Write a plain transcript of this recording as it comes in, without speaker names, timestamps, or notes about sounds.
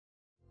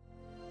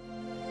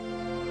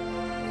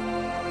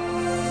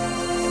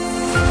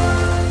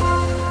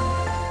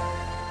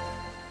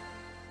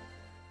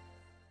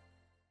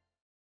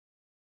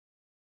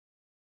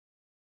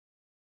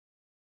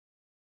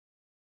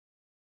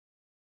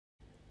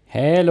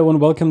Hello and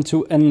welcome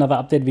to another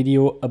update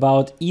video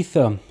about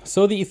Ether.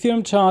 So the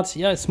Ethereum chart,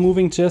 yeah, it's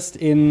moving just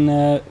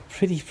in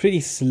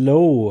pretty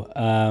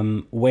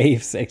slow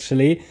waves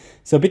actually.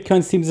 So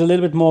Bitcoin seems a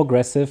little bit more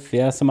aggressive.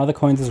 Yeah, some other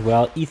coins as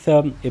well.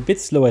 Ether a bit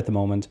slow at the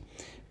moment,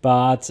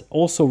 but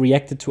also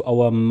reacted to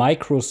our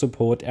micro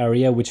support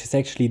area, which is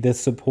actually the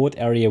support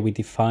area we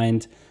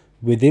defined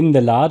within the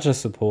larger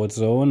support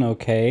zone.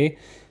 Okay,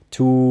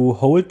 to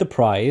hold the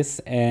price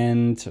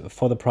and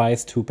for the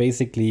price to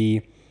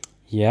basically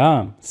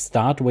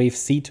start wave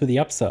C to the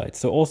upside.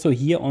 So also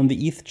here on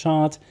the ETH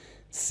chart,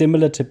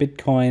 similar to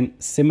Bitcoin,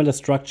 similar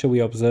structure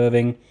we're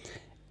observing.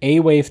 A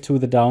wave to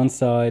the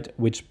downside,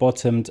 which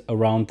bottomed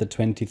around the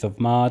 20th of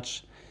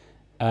March.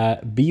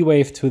 B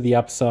wave to the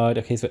upside.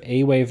 Okay, so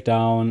A wave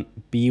down,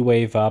 B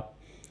wave up.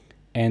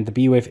 And the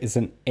B wave is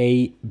an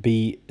A,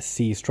 B,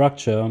 C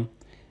structure.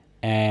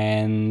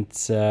 And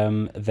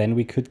then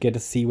we could get a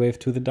C wave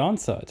to the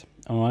downside.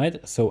 All right,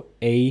 so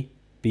A,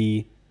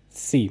 B,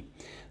 C.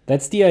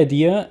 That's the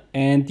idea,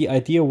 and the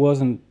idea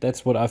was, and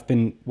that's what I've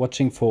been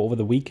watching for over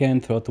the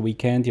weekend, throughout the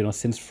weekend, you know,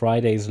 since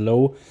Friday's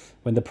low,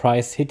 when the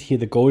price hit here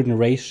the golden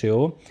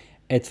ratio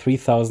at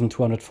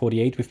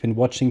 3,248, we've been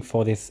watching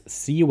for this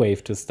C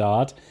wave to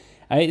start.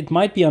 It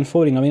might be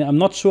unfolding. I mean, I'm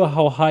not sure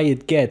how high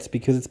it gets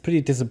because it's pretty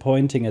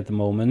disappointing at the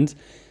moment.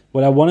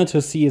 What I wanted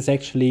to see is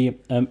actually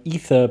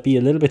Ether be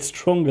a little bit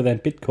stronger than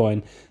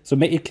Bitcoin. So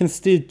it can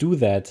still do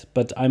that,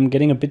 but I'm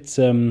getting a bit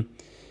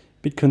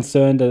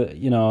concerned that,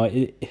 you know,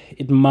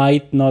 it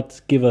might not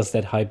give us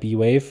that high B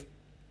wave.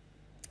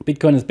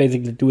 Bitcoin is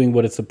basically doing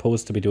what it's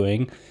supposed to be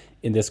doing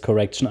in this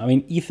correction. I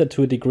mean, Ether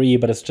to a degree,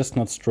 but it's just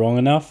not strong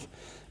enough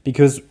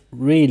because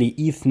really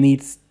ETH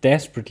needs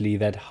desperately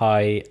that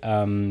high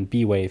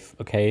B wave,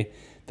 okay?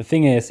 The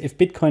thing is, if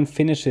Bitcoin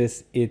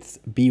finishes its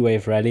B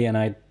wave rally, and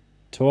I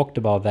talked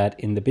about that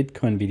in the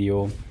Bitcoin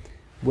video,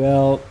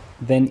 well,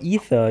 then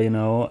Ether, you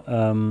know,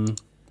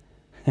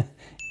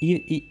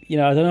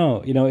 I don't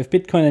know. You know, if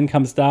Bitcoin then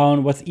comes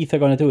down, what's Ether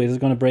going to do? Is it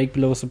going to break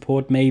below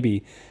support?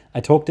 Maybe. I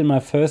talked in my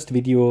first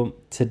video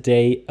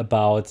today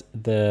about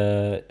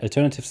the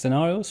alternative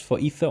scenarios for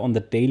Ether on the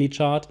daily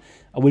chart.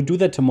 I will do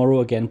that tomorrow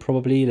again,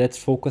 probably. Let's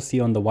focus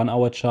here on the 1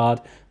 hour chart.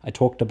 I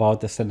talked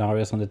about the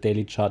scenarios on the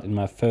daily chart in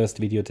my first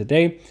video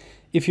today.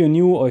 If you're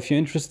new or if you're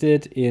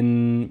interested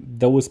in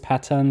those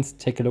patterns,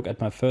 take a look at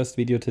my first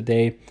video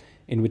today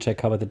in which I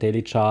covered the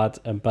daily chart.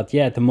 But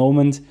yeah, at the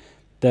moment,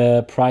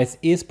 the price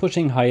is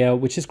pushing higher,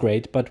 which is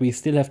great, but we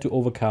still have to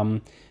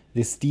overcome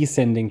this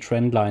descending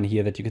trend line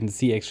here that you can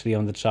see actually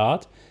on the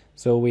chart.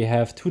 So we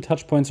have 2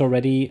 touch points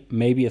already,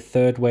 maybe a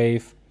third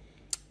wave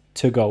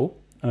to go,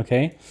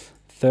 okay?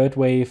 Third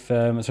wave,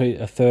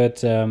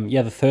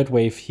 the third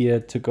wave here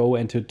to go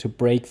and to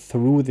break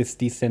through this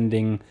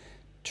descending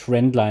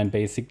trend line,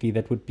 basically.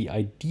 That would be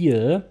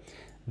ideal.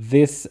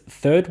 This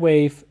third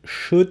wave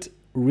should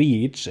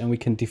reach, and we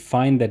can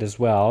define that as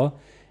well.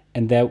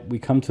 And there we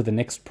come to the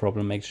next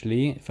problem,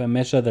 actually. If I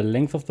measure the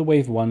length of the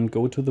wave 1,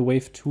 go to the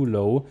wave 2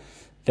 low,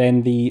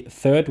 then the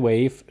third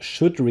wave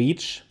should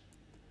reach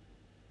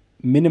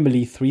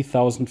minimally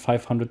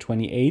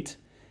 3,528.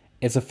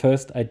 As a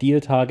first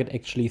ideal target,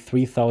 actually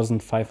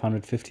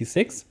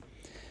 3,556.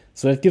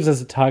 So that gives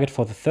us a target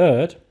for the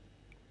third.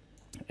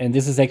 And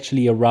this is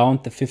actually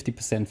around the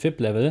 50% fib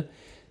level.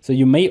 So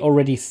you may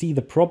already see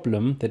the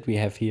problem that we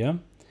have here.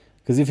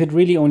 Because if it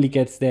really only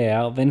gets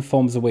there, then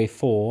forms a wave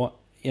 4,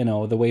 you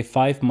know, the wave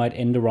 5 might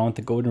end around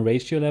the golden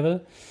ratio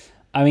level.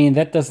 I mean,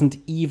 that doesn't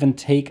even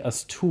take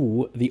us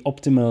to the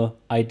optimal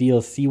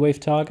ideal C wave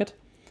target,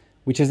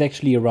 which is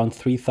actually around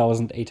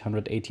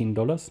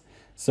 $3,818.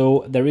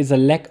 So there is a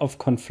lack of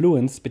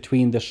confluence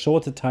between the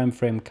shorter time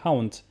frame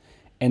count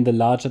and the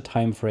larger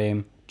time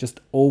frame,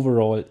 just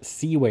overall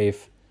C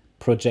wave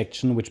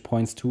projection, which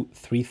points to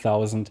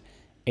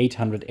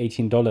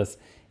 $3,818.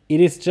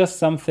 It is just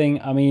something,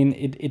 I mean,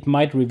 it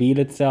might reveal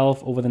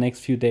itself over the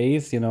next few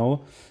days, you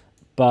know,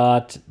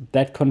 but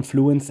that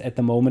confluence at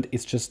the moment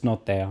is just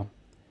not there.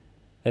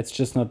 That's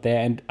just not there.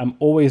 And I'm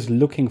always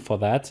looking for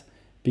that,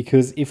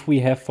 because if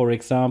we have, for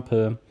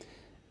example,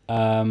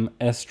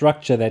 a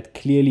structure that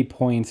clearly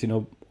points, you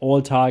know,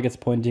 all targets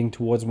pointing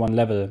towards one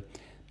level,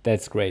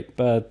 that's great.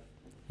 But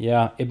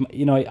yeah,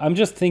 you know, I'm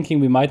just thinking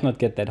we might not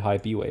get that high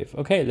B wave.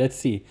 Okay, let's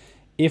see.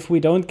 If we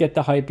don't get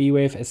the high B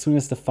wave, as soon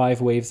as the 5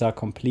 waves are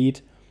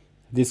complete,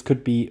 this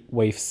could be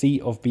wave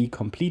C of B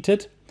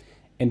completed.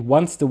 And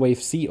once the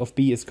wave C of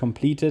B is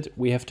completed,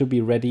 we have to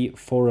be ready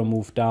for a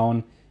move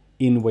down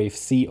in wave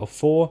C of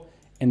 4.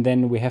 And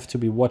then we have to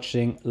be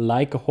watching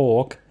like a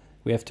hawk.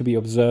 We have to be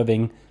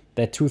observing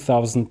that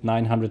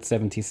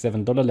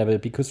 $2,977 level,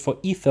 because for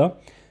Ether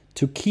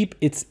to keep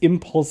its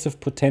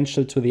impulsive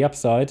potential to the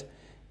upside,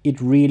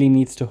 it really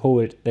needs to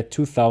hold that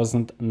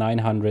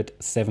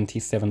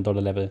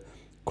 $2,977 level.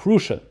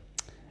 Crucial,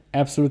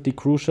 absolutely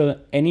crucial.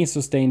 Any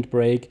sustained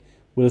break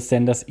will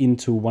send us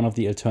into one of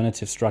the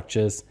alternative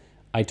structures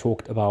I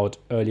talked about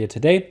earlier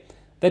today.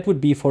 That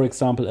would be, for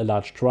example, a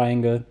large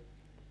triangle,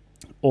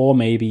 or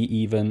maybe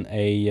even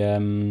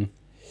a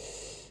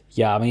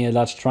Yeah, I mean a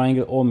large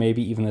triangle or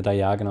maybe even a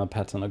diagonal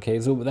pattern. Okay,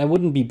 so that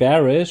wouldn't be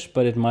bearish,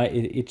 but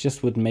it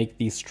just would make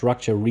the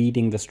structure,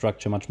 reading the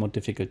structure, much more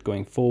difficult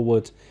going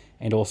forward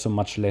and also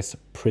much less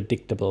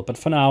predictable. But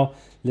for now,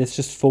 let's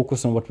just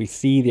focus on what we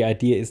see. The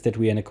idea is that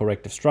we are in a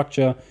corrective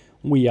structure.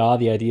 The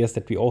idea is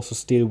that we also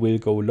still will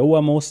go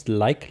lower, most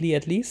likely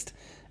at least,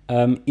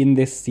 in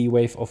this C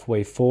wave of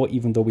wave 4,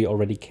 even though we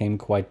already came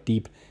quite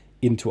deep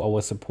into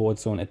our support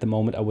zone. At the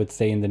moment, I would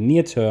say in the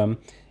near term,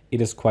 it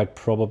is quite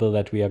probable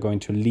that we are going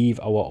to leave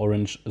our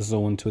orange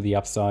zone to the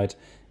upside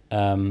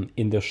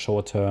in the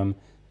short term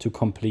to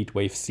complete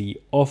wave C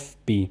of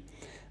B.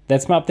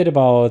 That's my update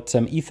about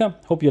Ether.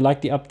 Hope you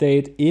liked the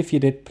update. If you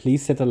did,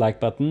 please hit the like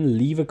button,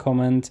 leave a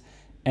comment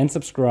and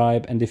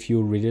subscribe. And if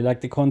you really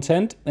like the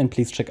content, then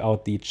please check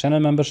out the channel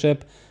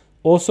membership.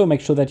 Also, make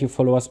sure that you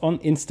follow us on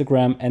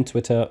Instagram and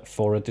Twitter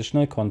for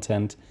additional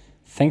content.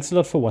 Thanks a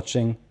lot for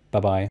watching.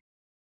 Bye-bye.